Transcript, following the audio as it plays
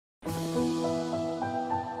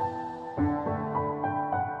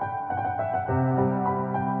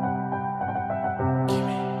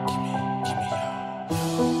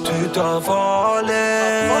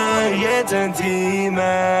fallen, jeden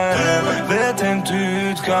Teamen, wird im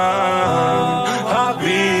Tütkan,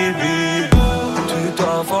 Habibi.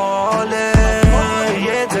 Fallen,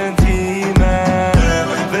 jeden Teamen,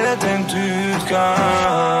 wird im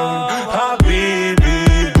Tütkan, Habibi.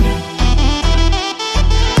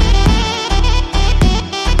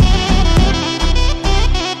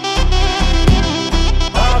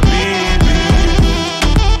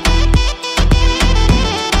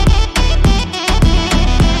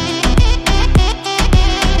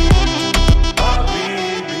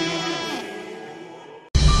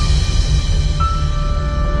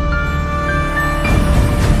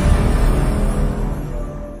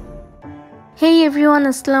 Hey everyone,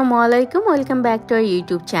 assalamu alaikum. Welcome back to our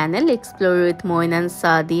YouTube channel Explore with Moin and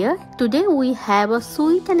Sadia. Today we have a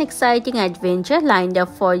sweet and exciting adventure lined up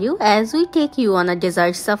for you as we take you on a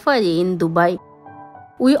desert safari in Dubai.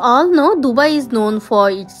 We all know Dubai is known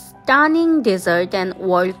for its stunning desert and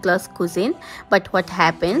world-class cuisine, but what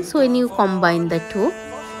happens when you combine the two?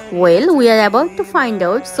 Well, we are about to find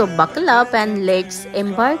out, so buckle up and let's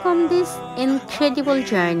embark on this incredible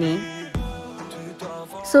journey.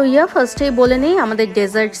 So yeah, first বলে নেই আমাদের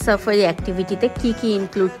desert safari অ্যাক্টিভিটিতে কি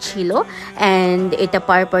include ছিল and এটা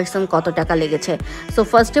per person কত টাকা লেগেছে। So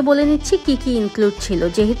ফার্স্টে বলে নিচ্ছি কি ইনক্লুড ছিল।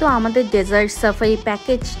 যেহেতু আমাদের ডেজার্ট সাফারি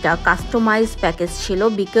প্যাকেজটা কাস্টমাইজ প্যাকেজ ছিল,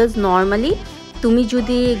 বিকজ নর্মালি তুমি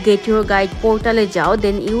যদি গেট ইউর গাইড পোর্টালে যাও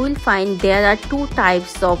দেন you will find there R two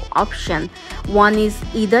types of option. One is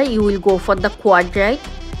either you will go for the quad ride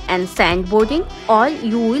and sand boarding, or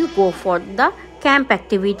you will go for the camp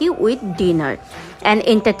activity with dinner and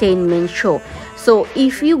entertainment show. So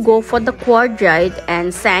if you go for the quad ride and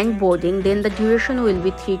sandboarding, then the duration will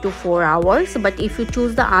be 3 to 4 hours, but if you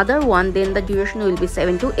choose the other one then the duration will be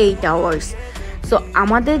 7 to 8 hours. So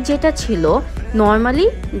আমাদের যেটা ছিল normally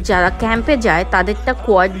যারা ক্যাম্পে যায় তাদেরটা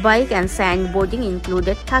quad bike and sand boarding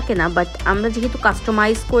included থাকে না, but আমরা যেহেতু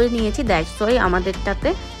কাস্টমাইজ করে নিয়েছি দ্যাটস ওয়াই আমাদেরটাতে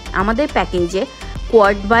আমাদের প্যাকেজে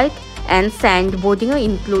quad bike and sand বোর্ডিংও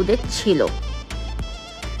included ছিল।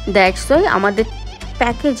 দ্যাটস ওয়াই আমাদের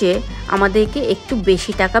প্যাকেজে আমাদেরকে একটু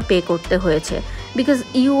বেশি টাকা পে করতে হয়েছে, because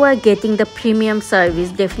you are getting the premium service,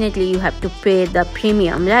 definitely you have to pay the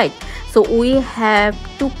premium, right? So we have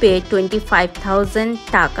to pay 25,000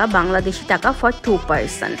 টাকা বাংলাদেশি টাকা ফর 2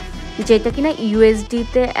 পারসন, যেটা কিনা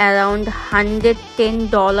ইউএসডিতে around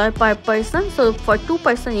 $110 per person. So for 2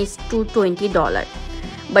 person is $220.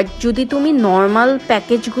 But যদি তুমি normal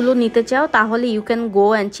প্যাকেজগুলো নিতে চাও তাহলে you can go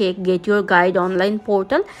and check get your guide online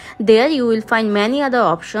portal, there you will find many other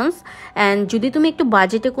options. And যদি তুমি একটু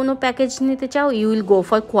বাজেটে কোনো প্যাকেজ নিতে চাও you will go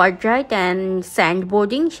for quad ride and sand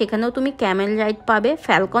boarding, সেখানেও তুমি ক্যামেল রাইড পাবে,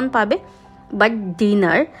 ফ্যালকন পাবে, but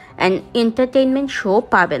dinner and entertainment show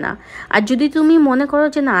পাবে না। আর যদি তুমি মনে করো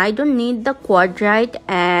যে না, I don't need the quad ride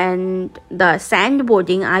and the sand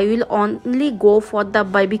boarding, I will only go for the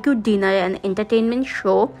barbecue dinner and entertainment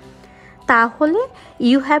show, তাহলে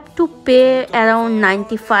you have to pay around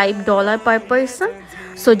 $95 per person.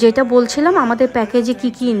 So যেটা বলছিলাম আমাদের প্যাকেজে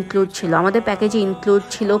কি ইনক্লুড ছিল, আমাদের প্যাকেজে ইনক্লুড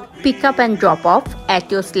ছিল pick up and drop of at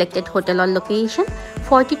your selected hotel or location,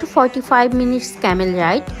 40 to 45 minutes camel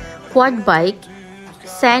ride, quad bike,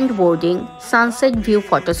 sandboarding, sunset view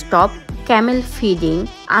photo stop, camel feeding,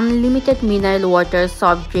 unlimited mineral water,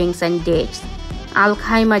 soft drinks and dates,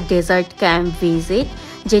 Khayma desert camp visit,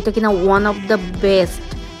 যেটা কিনা one of the best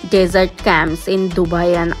desert camps in Dubai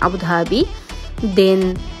and Abu Dhabi, then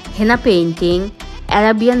henna painting,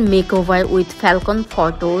 Arabian makeover with falcon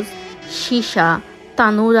photos, shisha,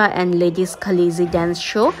 tanura and ladies khaleesi dance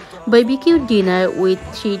show, barbecue dinner with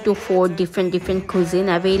 3 to 4 different cuisine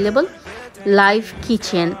available, live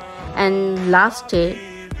kitchen, and last day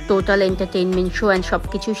total entertainment show. And সব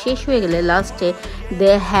কিছু শেষ হয়ে গেলে লাস্টে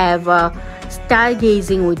they have a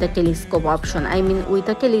stargazing with a telescope option. I mean with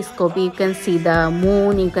a telescope you can see the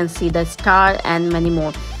moon, you can see the star and many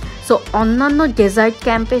more. So অন্যান্য dessert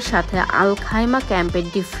ক্যাম্পের সাথে আল Khaimah ক্যাম্পের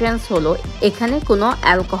ডিফারেন্স হলো এখানে কোনো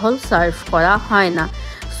অ্যালকোহল সার্ভ করা হয় না।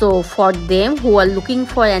 So for them who are looking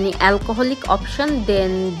for any alcoholic option, then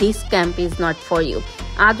this camp is not for you.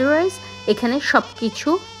 Otherwise, এখানে সবকিছু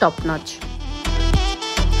top notch.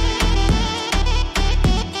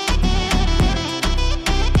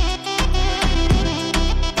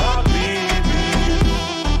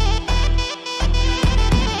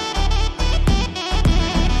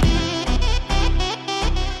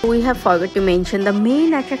 We have forgot to mention the main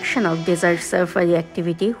attraction of desert safari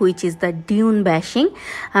activity, which is the dune bashing.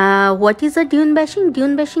 What is a dune bashing?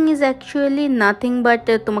 Dune bashing is actually nothing but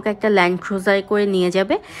তোমাকে একটা land cruiser করে নিয়ে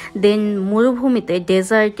যাবে, দেন মরুভূমিতে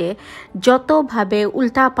ডেজার্টে যতভাবে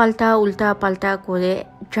উল্টা পাল্টা করে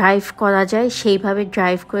drive করা যায় সেইভাবে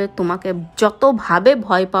ড্রাইভ করে তোমাকে যতভাবে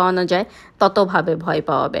ভয় পাওয়ানো যায় ততভাবে ভয়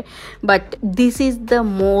পাওয়াবে। But this is the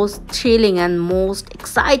most thrilling and most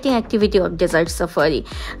exciting activity of desert safari.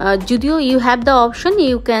 যদিও you have the option,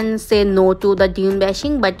 you can say no to the Dune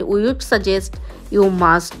bashing, but we would suggest you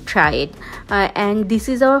must try it. And this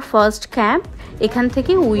is our first camp. এখান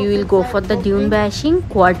থেকে we will go for the dune bashing,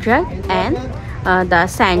 quad ride and the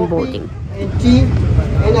sandboarding.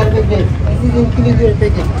 And Arabic names. This is include your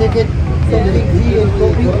package. Take it from the tea and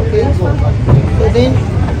coffee. Okay, go. So then,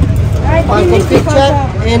 on the picture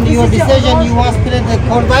and your decision, you want to play the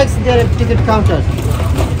quad bikes. There are ticket counters.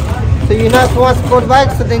 So you not want quad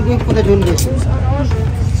bikes, so then going for the dune bashing.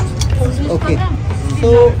 Okay. So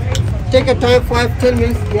take a time 5-10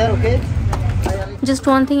 minutes here. Okay. Just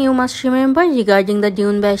one thing you must remember regarding the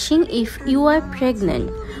dune bashing: if you are pregnant,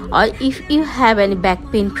 or if you have any back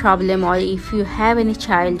pain problem, or if you have any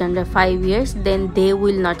child under 5 years, then they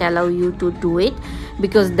will not allow you to do it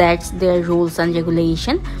because that's their rules and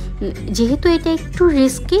regulation. যেহেতু এটা একটু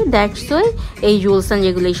risky, that's why এই rules and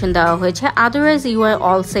regulation দেওয়া হয়েছে। Otherwise you R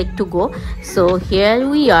all set to go. So here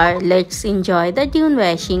we are, let's enjoy the Dune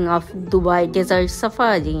bashing of Dubai desert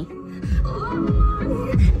safari.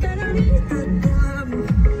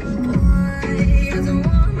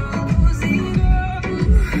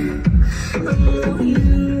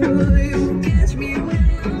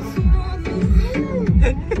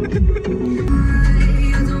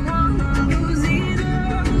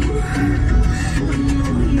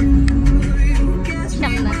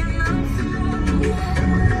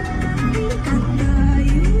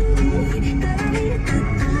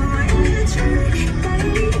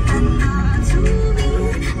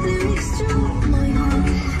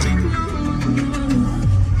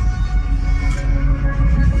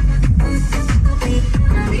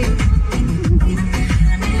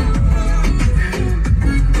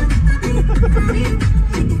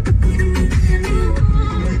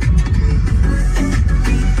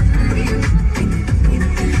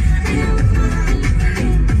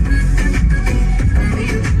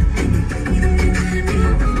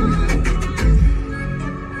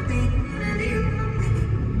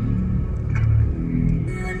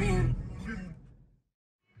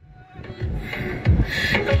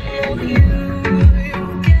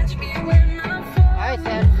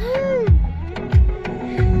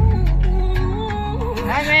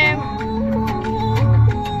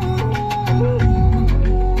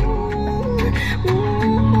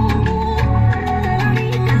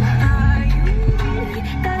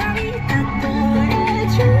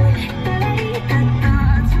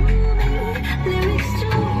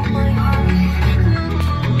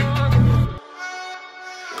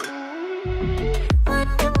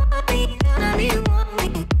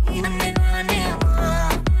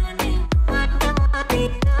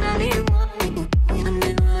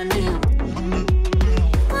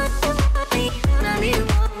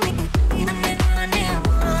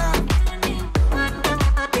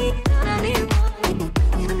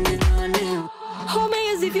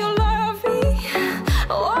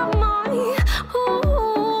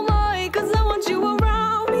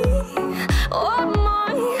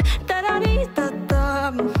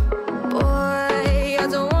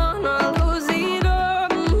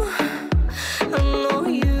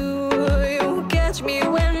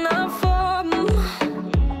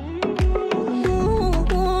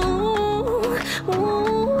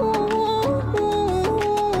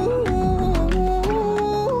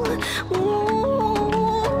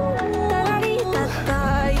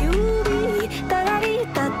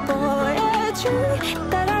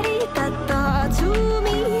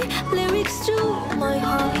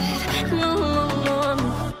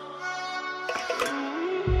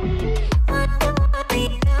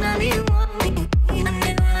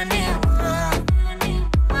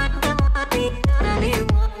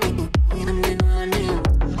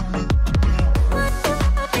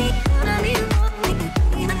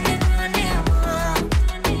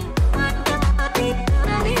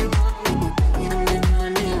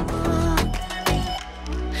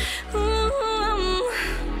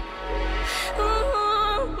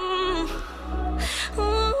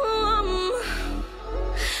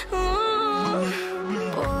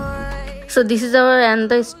 So this is our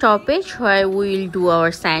another stoppage where we will do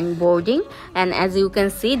our sandboarding, and as you can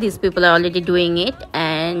see these people are already doing it,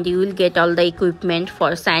 and you will get all the equipment for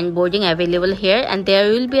sandboarding available here, and there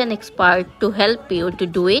will be an expert to help you to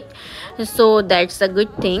do it. So that's a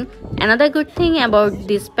good thing. Another good thing about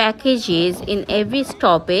this package is in every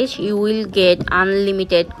stoppage you will get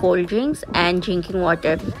unlimited cold drinks and drinking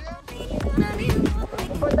water.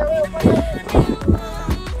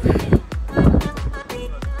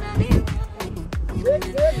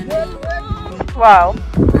 Wow.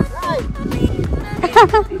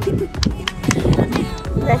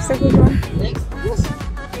 That's a good one.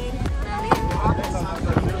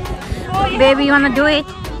 Babe, you wanna do it?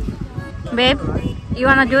 Babe, you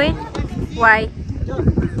wanna do it? Why?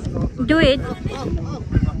 Do it.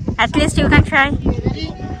 At least you can try.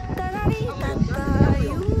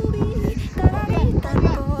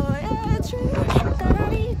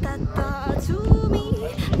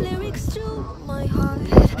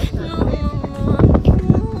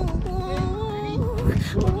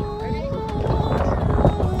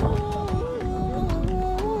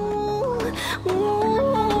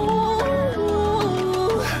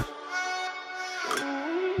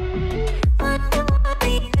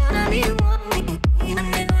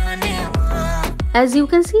 As you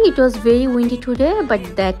can see, it was very windy today,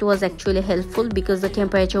 but that was actually helpful because the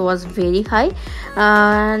temperature was very high.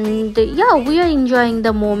 And yeah, we are enjoying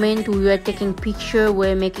the moment. We are taking pictures,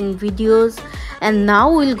 we're making videos, and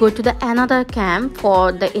now we'll go to the another camp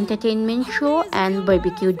for the entertainment show and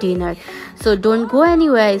barbecue dinner. So don't go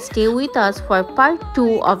anywhere, stay with us for part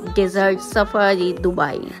 2 of Desert Safari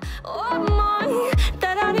Dubai.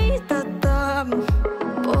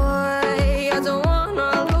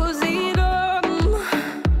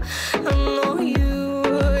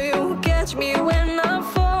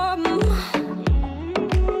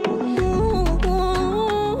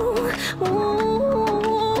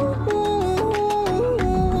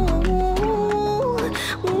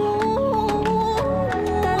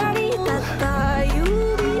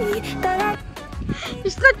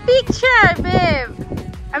 It's not picture, babe.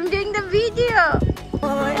 I'm doing the video.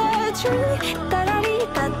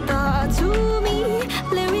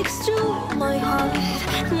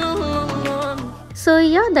 So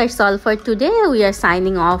yeah, that's all for today. We are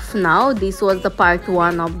signing off now. This was the part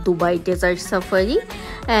 1 of Dubai Desert Safari,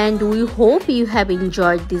 and we hope you have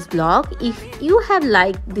enjoyed this vlog. If you have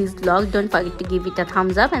liked this vlog, don't forget to give it a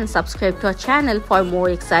thumbs up and subscribe to our channel for more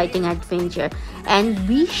exciting adventure, and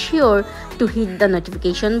be sure to hit the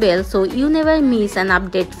notification bell so you never miss an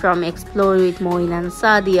update from Explore with Moin and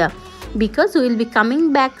Sadia, because we will be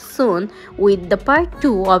coming back soon with the part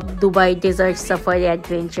 2 of Dubai Desert Safari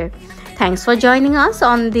adventure. Thanks for joining us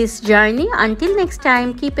on this journey. Until next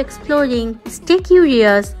time, keep exploring, stay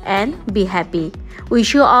curious, and be happy.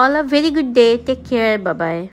 Wish you all a very good day. Take care. Bye-bye.